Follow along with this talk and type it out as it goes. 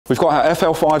We've got our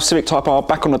FL5 Civic Type R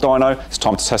back on the dyno. It's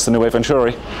time to test the new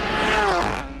Eventuri.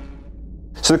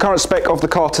 So the current spec of the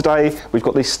car today, we've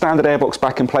got the standard airbox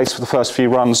back in place for the first few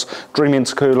runs, Dream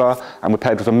intercooler, and we're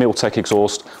paired with a Miltech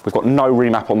exhaust. We've got no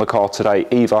remap on the car today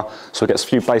either, so we'll get a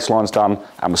few baselines done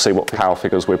and we'll see what power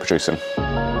figures we're producing.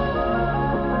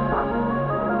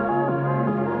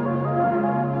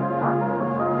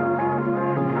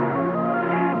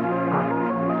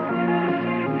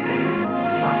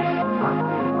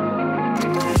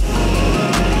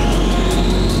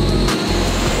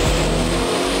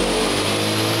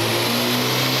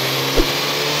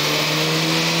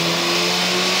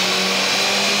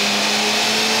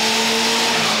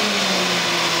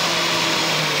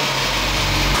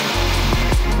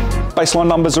 Baseline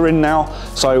numbers are in now,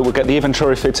 so we'll get the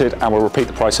Eventuri fitted and we'll repeat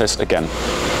the process again.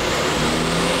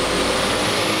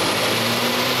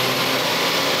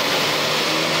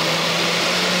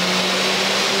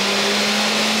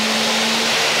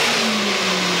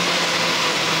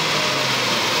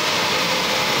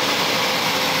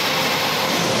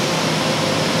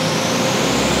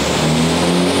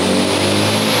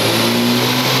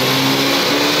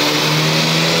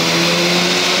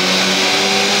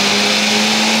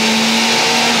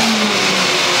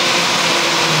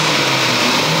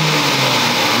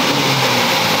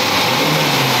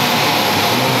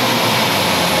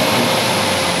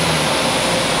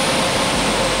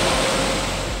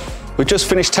 We've just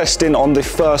finished testing on the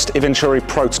first Eventuri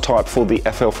prototype for the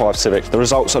FL5 Civic. The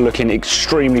results are looking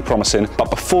extremely promising,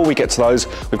 but before we get to those,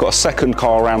 we've got a second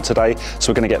car around today, so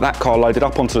we're going to get that car loaded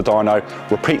up onto the dyno,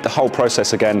 repeat the whole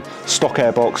process again, stock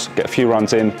airbox, get a few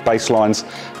runs in, baselines,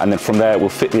 and then from there we'll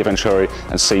fit the Eventuri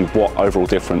and see what overall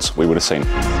difference we would have seen.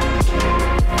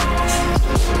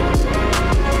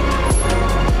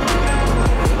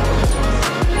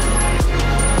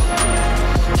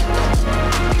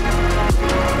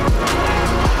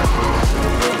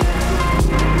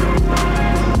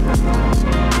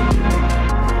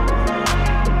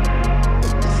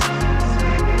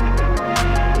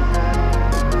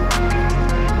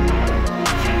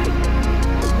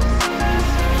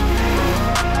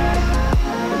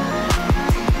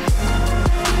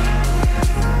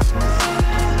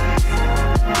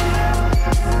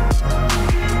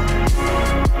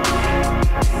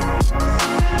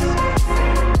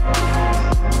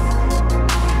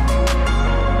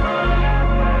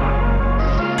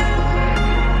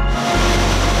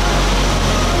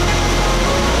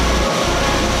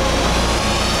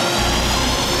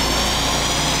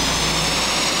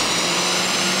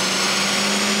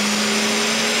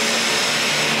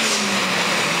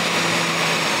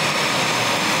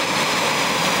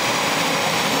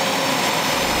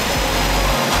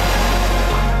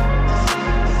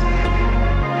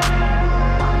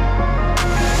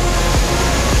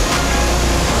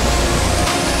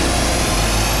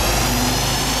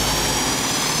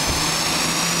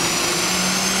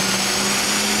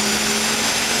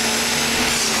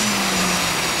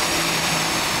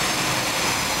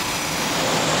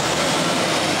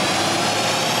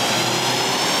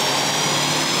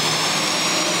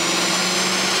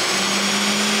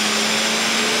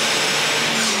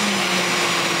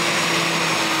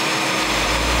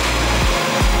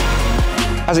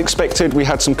 As expected, we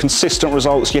had some consistent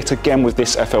results yet again with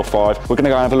this FL5. We're going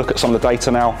to go and have a look at some of the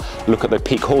data now, look at the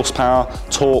peak horsepower,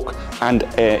 torque, and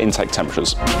air intake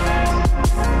temperatures.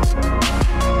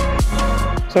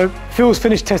 So Phil's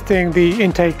finished testing the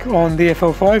intake on the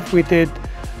FL5. We did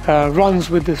runs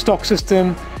with the stock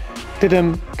system, did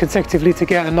them consecutively to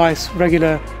get a nice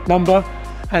regular number,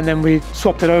 and then we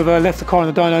swapped it over, left the car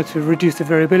on the dyno to reduce the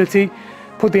variability,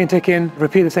 put the intake in,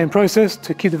 repeat the same process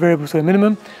to keep the variables to a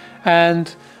minimum.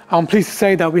 And I'm pleased to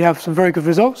say that we have some very good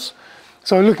results.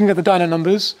 So looking at the dyno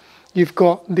numbers, you've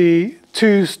got the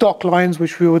two stock lines,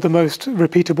 which were the most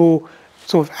repeatable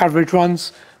sort of average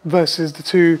runs, versus the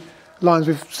two lines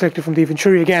we've selected from the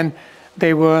Eventuri. Again,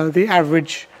 they were the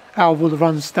average out of all the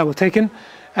runs that were taken.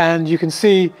 And you can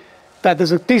see that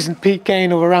there's a decent peak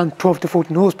gain of around 12 to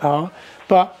 14 horsepower.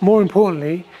 But more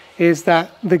importantly is that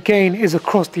the gain is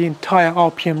across the entire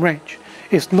RPM range.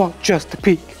 It's not just the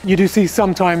peak. You do see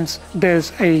sometimes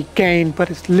there's a gain,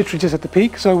 but it's literally just at the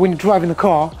peak. So when you're driving the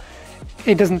car,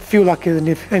 it doesn't feel like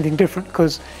it's anything different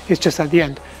because it's just at the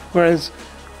end. Whereas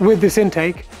with this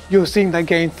intake, you're seeing that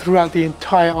gain throughout the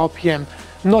entire RPM,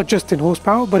 not just in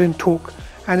horsepower, but in torque.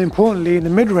 And importantly, in the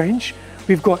mid-range,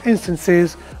 we've got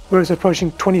instances where it's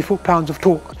approaching 20 foot-pounds of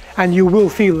torque. And you will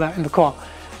feel that in the car.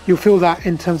 You'll feel that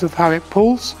in terms of how it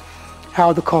pulls,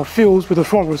 how the car feels with the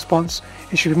throttle response.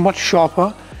 It should be much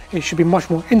sharper, it should be much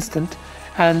more instant,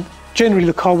 and generally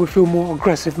the car will feel more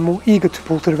aggressive, more eager to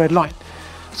pull to the red line.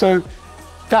 So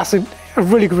that's a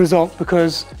really good result,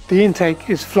 because the intake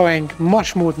is flowing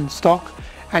much more than stock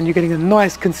and you're getting a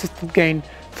nice consistent gain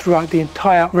throughout the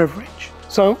entire rev range.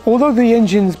 So although the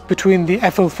engines between the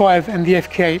FL5 and the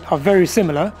FK8 are very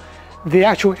similar, the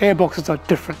actual airboxes are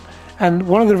different. And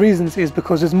one of the reasons is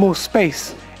because there's more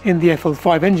space in the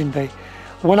FL5 engine bay.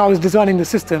 When I was designing the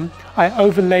system, I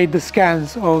overlaid the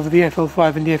scans of the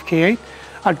FL5 and the FK8.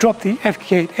 I dropped the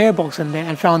FK8 airbox in there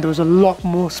and found there was a lot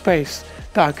more space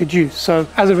that I could use. So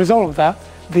as a result of that,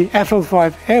 the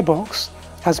FL5 airbox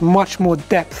has much more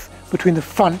depth between the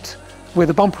front, where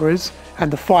the bumper is,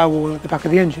 and the firewall at the back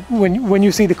of the engine. When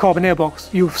you see the carbon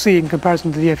airbox, you'll see in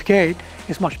comparison to the FK8,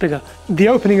 it's much bigger. The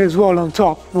opening as well on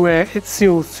top, where it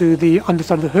seals to the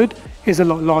underside of the hood, is a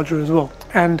lot larger as well.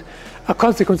 And a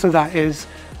consequence of that is,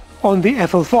 on the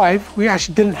FL5, we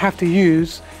actually didn't have to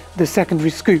use the secondary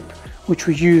scoop, which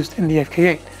we used in the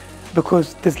FK8,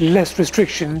 because there's less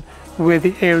restriction where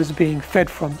the air is being fed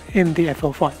from in the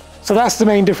FL5. So that's the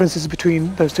main differences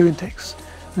between those two intakes.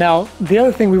 Now, the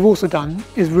other thing we've also done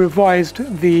is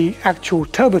revised the actual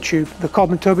turbo tube, the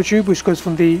carbon turbo tube, which goes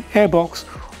from the airbox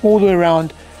all the way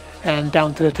around and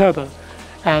down to the turbo.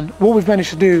 And what we've managed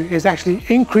to do is actually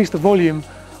increase the volume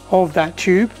of that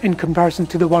tube in comparison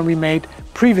to the one we made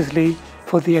previously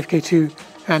for the FK2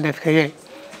 and FK8.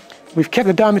 We've kept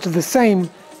the diameter the same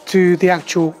to the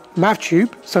actual MAV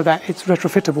tube so that it's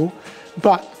retrofittable,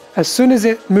 but as soon as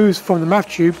it moves from the MAV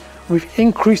tube, we've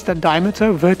increased that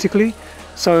diameter vertically,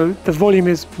 so the volume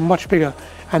is much bigger,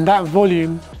 and that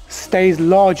volume stays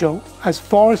larger as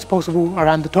far as possible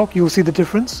around the top. You'll see the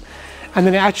difference, and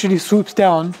then it actually swoops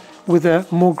down with a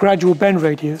more gradual bend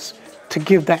radius to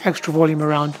give that extra volume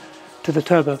around to the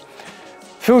turbo.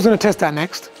 Phil's going to test that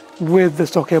next with the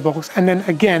stock airbox, and then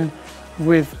again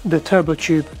with the turbo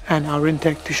tube and our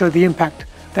intake, to show the impact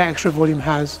that extra volume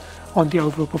has on the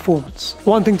overall performance.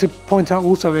 One thing to point out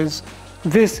also is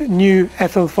this new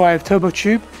FL5 turbo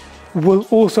tube will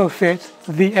also fit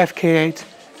the FK8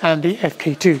 and the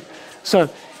FK2. So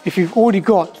if you've already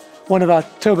got one of our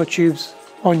turbo tubes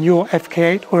on your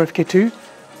FK8 or FK2,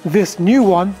 this new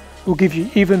one will give you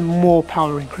even more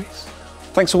power increase.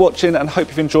 Thanks for watching, and hope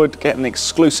you've enjoyed getting an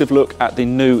exclusive look at the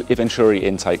new Eventuri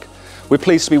Intake. We're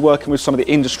pleased to be working with some of the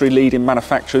industry leading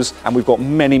manufacturers, and we've got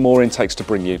many more intakes to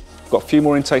bring you. We've got a few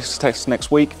more intakes to test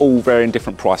next week, all varying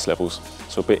different price levels.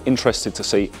 So we'll be interested to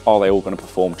see, are they all going to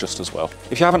perform just as well?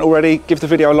 If you haven't already, give the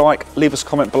video a like, leave us a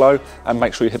comment below, and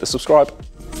make sure you hit the subscribe.